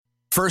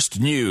First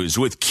News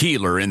with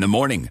Keeler in the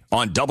morning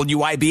on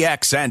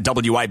WIBX and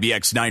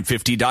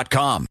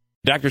WIBX950.com.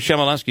 Dr.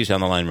 Shemileski's on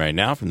the line right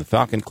now from the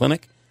Falcon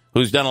Clinic,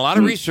 who's done a lot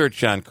of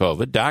research on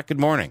COVID. Doc, good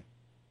morning.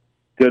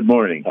 Good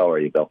morning. How are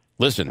you, Bill?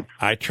 Listen,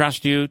 I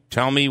trust you.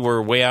 Tell me we're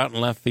way out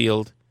in left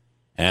field,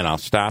 and I'll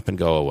stop and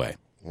go away.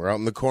 We're out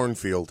in the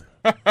cornfield.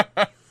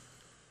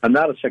 I'm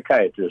not a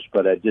psychiatrist,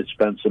 but I did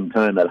spend some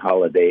time at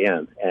Holiday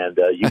Inn. And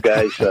you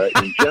guys,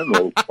 in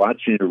general,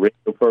 watching a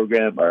radio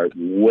program are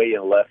way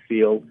in left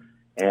field.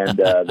 And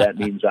that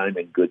means I'm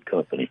in good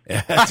company.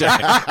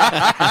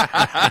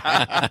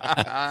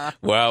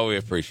 Well, we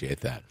appreciate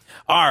that.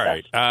 All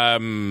right.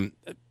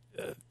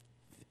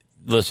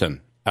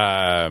 Listen,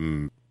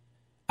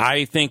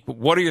 I think,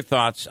 what are your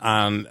thoughts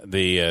on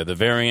the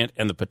variant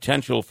and the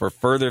potential for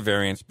further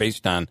variants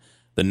based on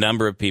the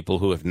number of people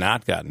who have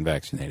not gotten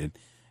vaccinated?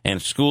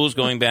 And schools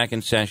going back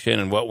in session,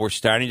 and what we're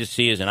starting to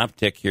see is an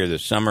uptick here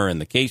this summer in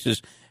the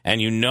cases.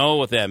 And you know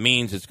what that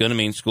means. It's going to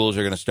mean schools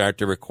are going to start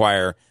to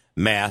require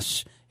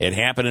masks. It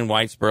happened in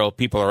Whitesboro.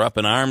 People are up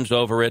in arms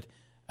over it.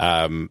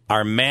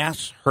 Are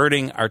masks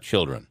hurting our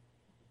children?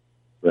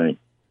 Right.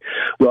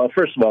 Well,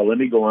 first of all, let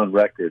me go on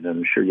record, and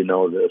I'm sure you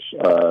know this,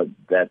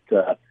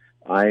 that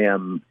I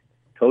am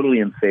totally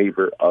in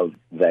favor of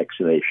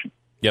vaccination.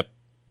 Yep.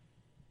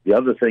 The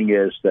other thing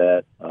is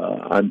that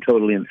I'm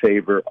totally in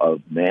favor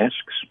of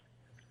masks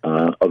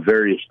of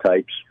various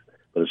types,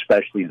 but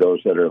especially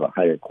those that are the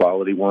higher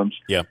quality ones.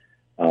 Yeah.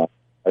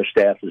 Our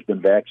staff has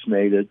been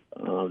vaccinated.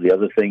 The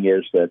other thing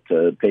is that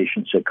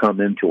patients that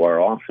come into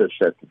our office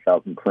at the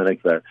Falcon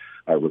Clinic that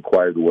are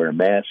required to wear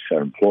masks.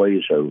 Our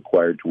employees are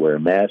required to wear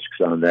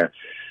masks on there.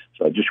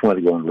 So I just want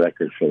to go on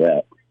record for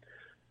that.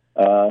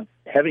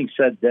 Having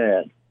said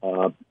that,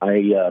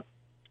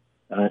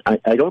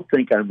 I don't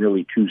think I'm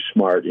really too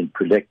smart in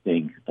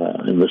predicting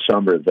in the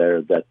summer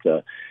there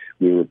that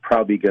we were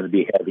probably going to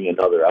be having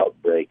another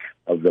outbreak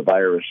of the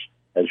virus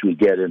as we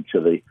get into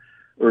the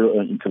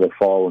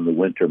fall and the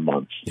winter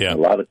months. Yeah. A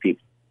lot of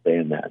people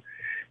saying that.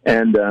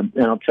 And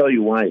I'll tell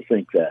you why I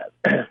think that.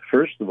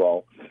 First of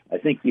all, I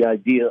think the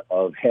idea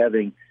of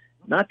having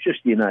not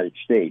just the United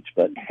States,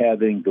 but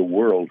having the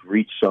world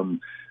reach some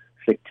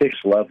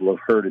fictitious level of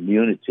herd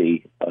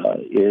immunity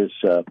is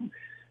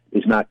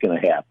not going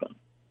to happen.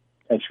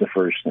 That's the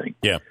first thing.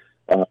 Yeah.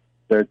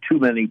 There are too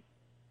many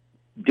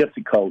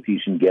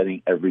difficulties in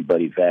getting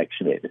everybody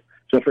vaccinated.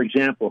 So, for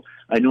example,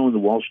 I know in the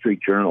Wall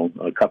Street Journal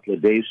a couple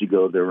of days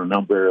ago, there were a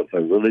number of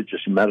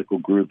religious and medical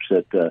groups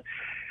that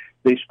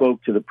they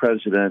spoke to the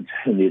president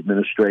and the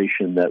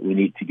administration that we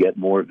need to get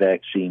more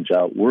vaccines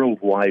out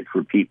worldwide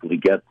for people to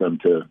get them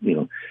to,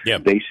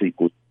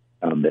 basically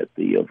combat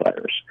the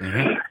virus.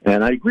 Mm-hmm.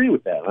 And I agree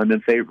with that. I'm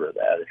in favor of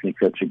that. I think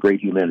that's a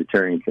great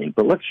humanitarian thing.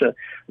 But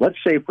let's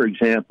say, for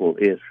example,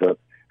 if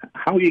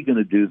how are you going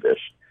to do this?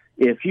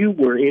 If you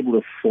were able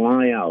to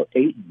fly out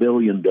 8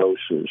 billion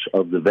doses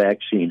of the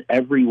vaccine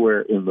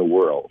everywhere in the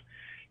world,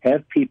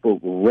 have people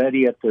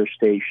ready at their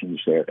stations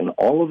there, and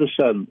all of a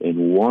sudden,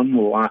 in one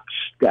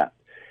lockstep,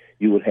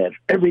 you would have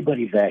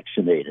everybody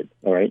vaccinated,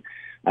 all right?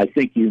 I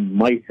think you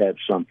might have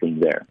something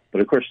there.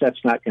 But, of course,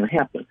 that's not going to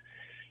happen.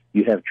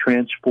 You have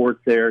transport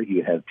there.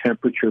 You have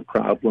temperature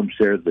problems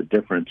there, the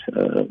different,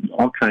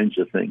 all kinds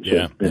of things.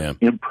 Yeah.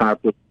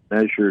 Improperly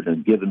measured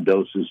and given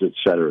doses, et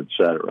cetera, et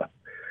cetera.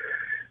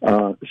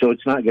 So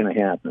it's not going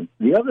to happen.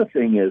 The other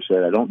thing is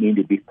that I don't mean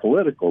to be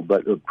political,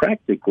 but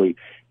practically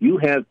you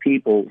have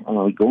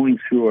people going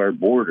through our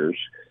borders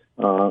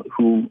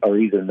who are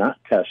either not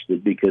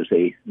tested because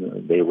they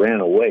ran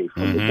away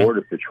from the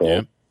Border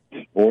Patrol,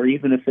 or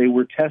even if they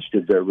were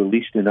tested, they're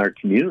released in our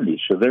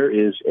communities. So there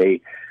is a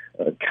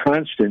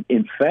constant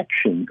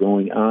infection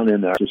going on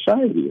in our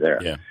society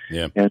there.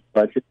 Yeah. And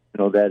I think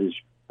that is,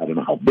 I don't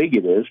know how big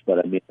it is, but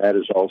I mean that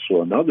is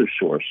also another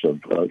source of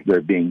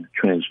there being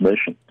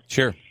transmission.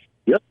 Sure.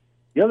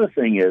 The other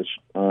thing is,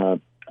 I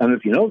don't know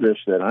if you know this,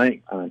 that I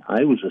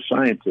was a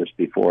scientist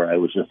before I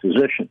was a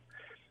physician.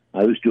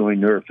 I was doing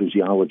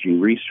neurophysiology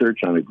research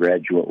on a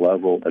graduate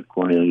level at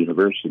Cornell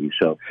University,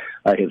 so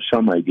I have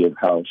some idea of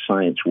how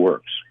science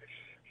works.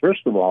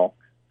 First of all,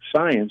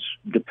 science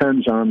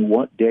depends on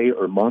what day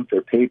or month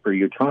or paper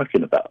you're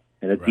talking about.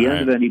 And at the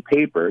end of any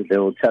paper, they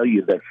will tell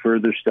you that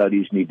further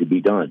studies need to be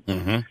done.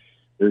 Mm-hmm.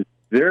 There's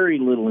very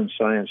little in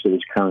science that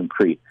is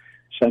concrete.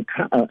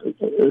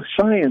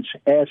 Science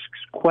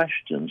asks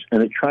questions,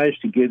 and it tries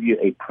to give you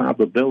a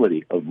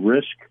probability of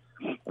risk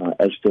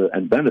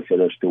and benefit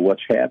as to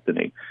what's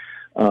happening.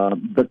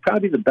 But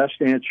probably the best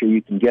answer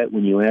you can get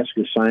when you ask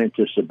a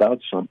scientist about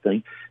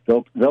something,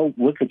 they'll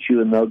look at you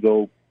and they'll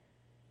go,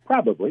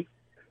 probably.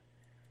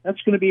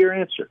 That's going to be your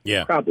answer.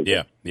 Yeah, probably.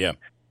 Yeah.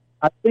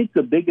 I think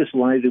the biggest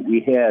lie that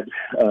we had,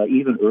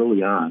 even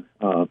early on,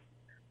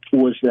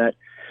 was that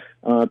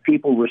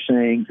people were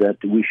saying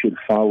that we should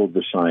follow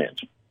the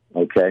science.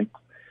 Okay?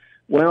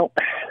 Well,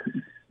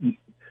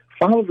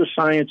 follow the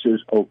science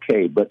is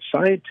okay, but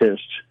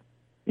scientists,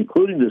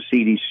 including the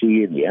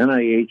CDC and the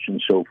NIH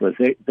and so forth,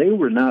 they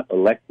were not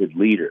elected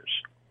leaders.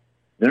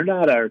 They're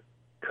not our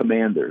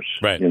commanders,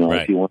 right.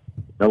 if you want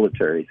the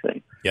military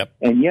thing. Yep.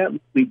 And yet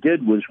what we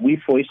did was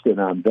we foisted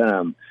on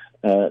them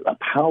a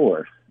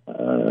power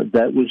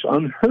that was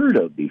unheard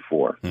of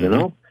before, you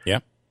know?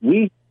 Yep.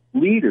 We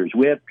leaders,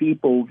 we have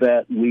people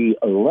that we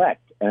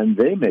elect, and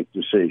they make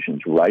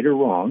decisions, right or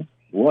wrong,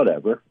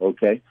 whatever,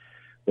 okay?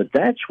 But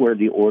that's where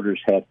the orders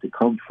have to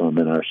come from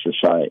in our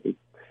society.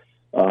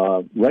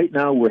 Right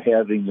now we're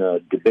having a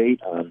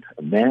debate on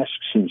masks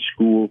in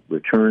school,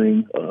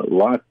 returning,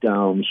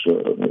 lockdowns,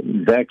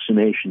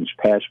 vaccinations,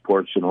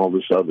 passports, and all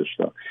this other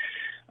stuff.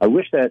 I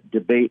wish that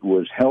debate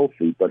was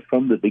healthy, but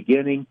from the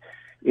beginning,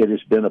 it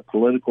has been a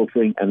political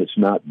thing, and it's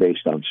not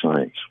based on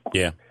science.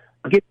 Yeah.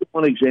 I'll give you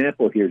one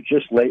example here.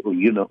 Just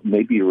lately,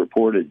 maybe you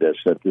reported this,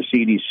 that the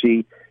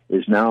CDC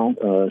is now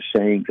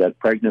saying that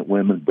pregnant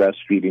women,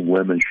 breastfeeding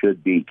women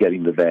should be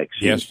getting the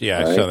vaccine. Yes,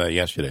 yeah, right? I saw that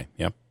yesterday.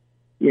 Yep.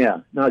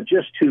 Yeah. Now,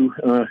 just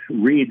to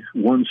read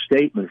one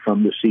statement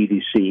from the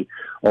CDC,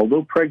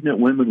 although pregnant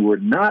women were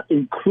not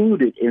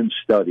included in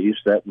studies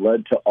that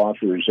led to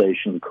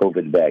authorization of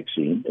COVID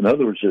vaccine, in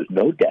other words, there's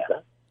no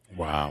data.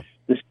 Wow.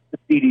 The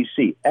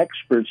CDC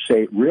experts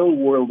say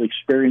real-world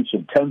experience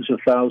of tens of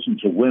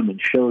thousands of women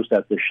shows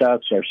that the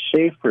shots are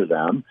safe for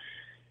them,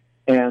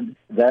 and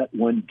that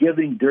when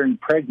giving during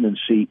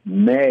pregnancy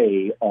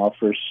may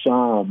offer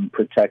some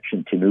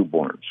protection to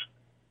newborns.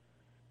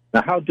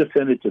 Now, how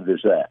definitive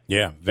is that?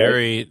 Yeah,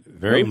 very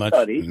much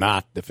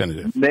not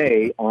definitive.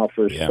 May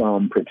offer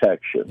some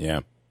protection.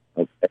 Yeah.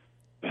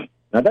 Okay.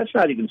 Now, that's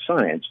not even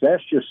science.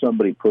 That's just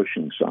somebody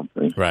pushing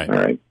something. Right. All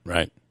right.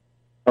 Right.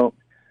 Oh,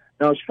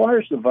 now, as far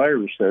as the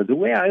virus, there, the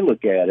way I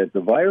look at it, the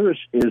virus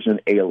is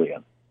an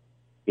alien.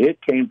 It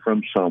came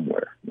from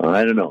somewhere.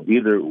 I don't know,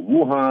 either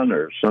Wuhan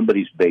or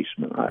somebody's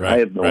basement. I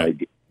have no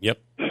idea. Yep.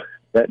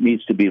 That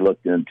needs to be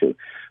looked into.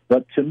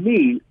 But to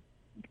me,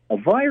 a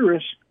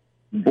virus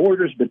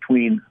borders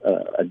between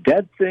a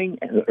dead thing,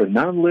 or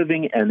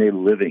non-living, and a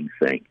living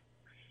thing.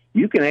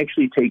 You can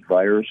actually take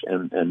virus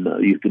and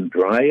you can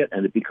dry it,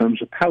 and it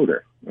becomes a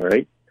powder, all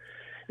right?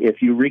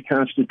 If you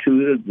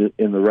reconstitute it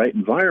in the right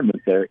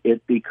environment there,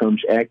 it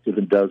becomes active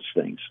and does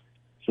things.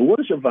 So what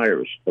is a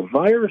virus? A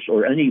virus,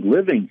 or any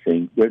living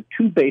thing, there are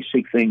two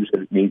basic things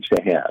that it needs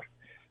to have: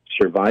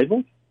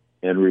 survival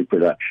and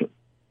reproduction.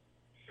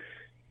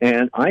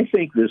 And I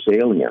think this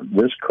alien,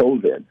 this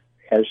COVID,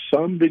 has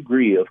some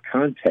degree of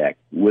contact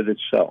with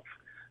itself.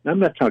 Now, I'm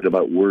not talking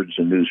about words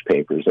in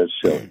newspapers. That's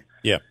silly.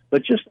 Yeah.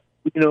 But just,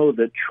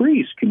 that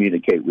trees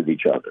communicate with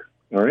each other,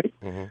 all right?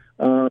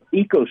 Mm-hmm.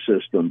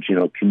 Ecosystems,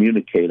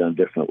 communicate on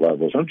different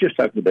levels. I'm just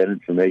talking about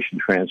information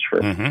transfer.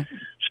 Mm-hmm.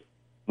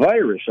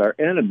 Virus, our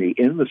enemy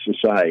in the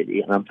society,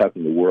 and I'm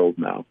talking the world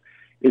now,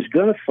 is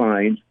going to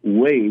find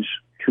ways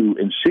to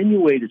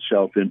insinuate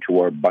itself into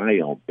our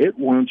biome. It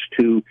wants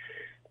to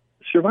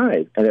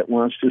survive, and it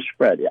wants to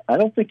spread. I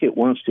don't think it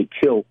wants to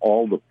kill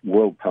all the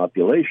world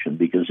population,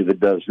 because if it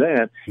does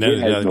that, then it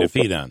has nothing no to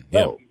feed on.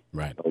 Yeah,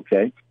 right.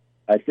 Okay?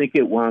 I think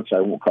it wants,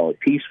 I won't call it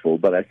peaceful,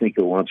 but I think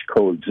it wants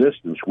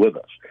coexistence with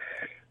us.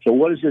 So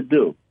what does it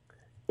do?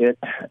 It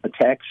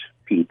attacks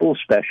people,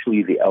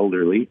 especially the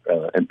elderly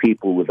and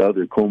people with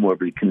other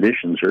comorbid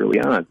conditions early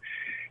on.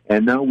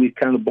 And now we've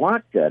kind of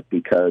blocked that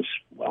because,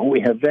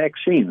 we have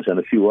vaccines and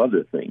a few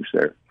other things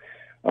there.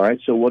 All right,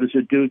 so what does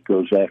it do? It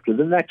goes after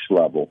the next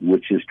level,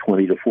 which is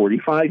 20 to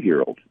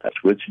 45-year-old. That's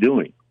what it's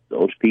doing.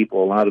 Those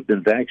people, a lot have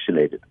been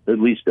vaccinated, at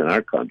least in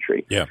our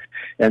country. Yeah.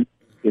 And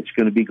it's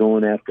going to be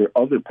going after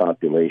other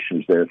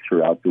populations there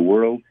throughout the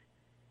world,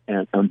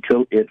 and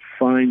until it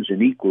finds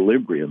an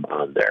equilibrium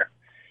on there.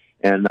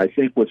 And I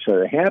think what's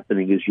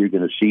happening is you're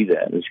going to see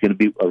that. It's going to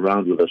be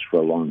around with us for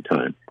a long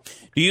time.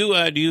 Do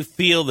you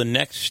feel the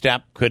next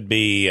step could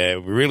be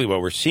really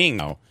what we're seeing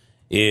now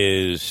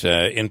is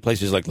in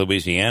places like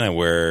Louisiana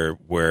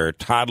where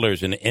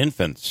toddlers and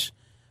infants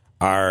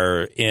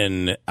are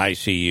in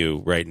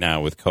ICU right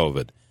now with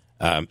COVID.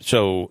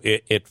 So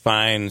it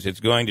finds it's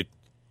going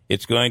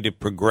to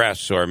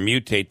progress or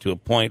mutate to a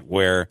point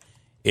where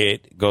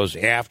it goes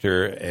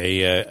after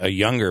a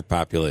younger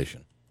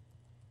population.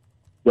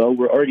 Well,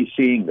 we're already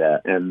seeing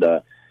that, and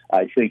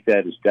I think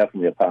that is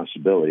definitely a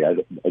possibility. I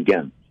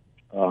don't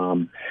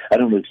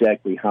know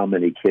exactly how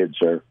many kids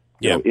are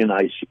in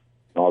ICU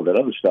and all that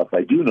other stuff.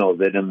 I do know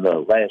that in the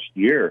last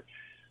year,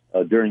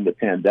 during the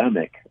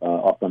pandemic,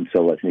 up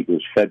until I think it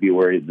was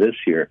February of this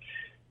year,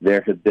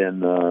 there have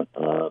been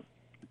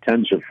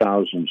tens of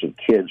thousands of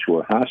kids who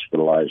were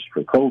hospitalized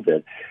for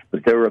COVID,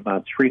 but there were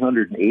about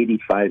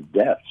 385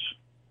 deaths.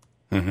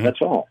 Mm-hmm.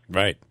 That's all.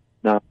 Right.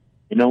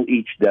 Now,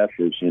 each death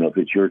is, if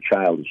it's your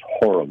child, is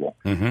horrible.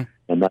 Mm-hmm.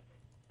 And not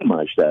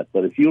minimize that.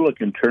 But if you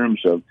look in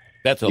terms of...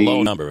 That's a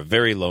low number, a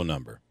very low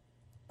number.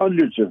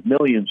 Hundreds of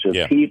millions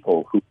of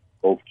people,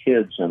 both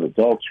kids and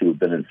adults, who have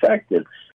been infected,